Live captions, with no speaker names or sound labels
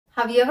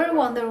Have you ever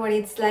wondered what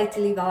it's like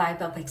to live a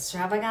life of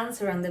extravagance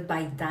surrounded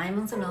by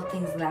diamonds and all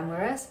things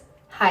glamorous?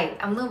 Hi,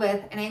 I'm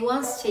Nuvveth, and I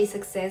once chased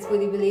success with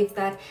the belief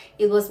that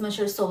it was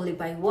measured solely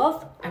by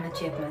wealth and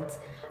achievements.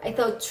 I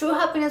thought true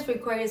happiness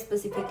required a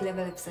specific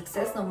level of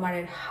success no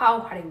matter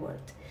how hard I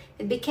worked.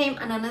 It became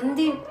an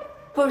unending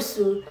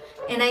pursuit,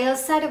 and I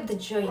lost sight of the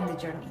joy in the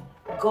journey.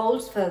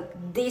 Goals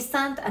felt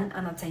distant and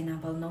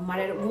unattainable no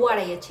matter what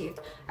I achieved.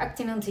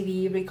 Acting on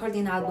TV,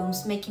 recording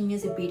albums, making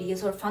music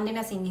videos, or founding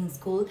a singing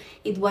school,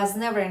 it was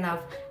never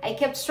enough. I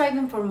kept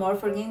striving for more,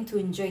 forgetting to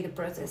enjoy the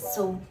process.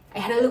 So I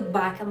had to look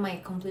back at my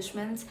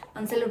accomplishments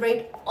and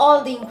celebrate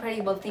all the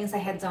incredible things I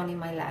had done in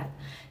my life.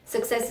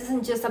 Success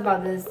isn't just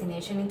about the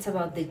destination, it's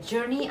about the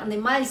journey and the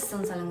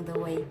milestones along the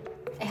way.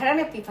 I had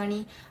an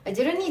epiphany. I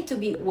didn't need to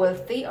be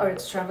wealthy or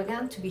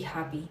extravagant to be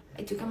happy.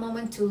 I took a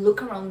moment to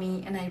look around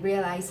me and I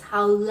realized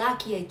how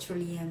lucky I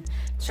truly am.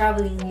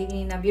 Traveling,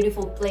 living in a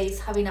beautiful place,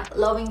 having a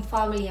loving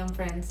family and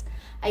friends.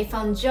 I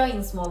found joy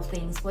in small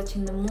things,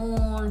 watching the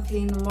moon,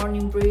 feeling the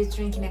morning breeze,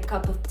 drinking a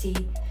cup of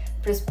tea.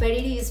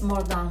 Prosperity is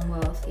more than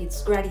wealth,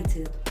 it's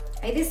gratitude.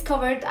 I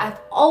discovered I've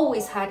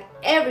always had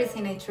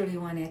everything I truly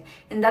wanted,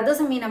 and that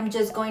doesn't mean I'm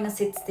just going to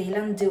sit still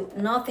and do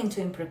nothing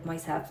to improve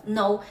myself.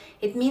 No,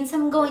 it means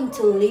I'm going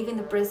to live in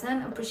the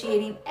present,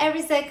 appreciating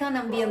every second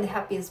and being the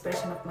happiest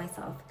version of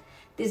myself.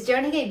 This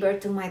journey gave birth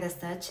to Midas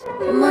Touch.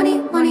 Money,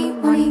 money,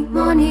 money,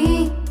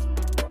 money.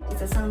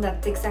 It's a song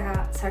that takes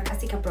a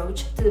sarcastic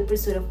approach to the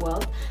pursuit of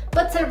wealth,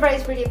 but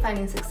celebrates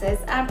redefining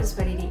success and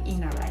prosperity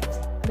in our lives.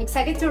 I'm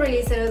excited to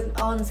release it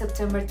on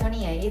September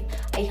 28th.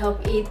 I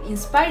hope it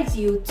inspires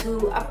you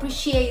to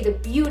appreciate the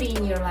beauty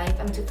in your life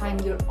and to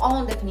find your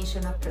own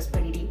definition of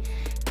prosperity.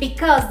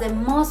 Because the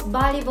most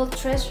valuable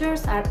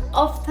treasures are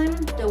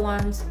often the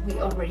ones we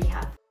already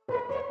have.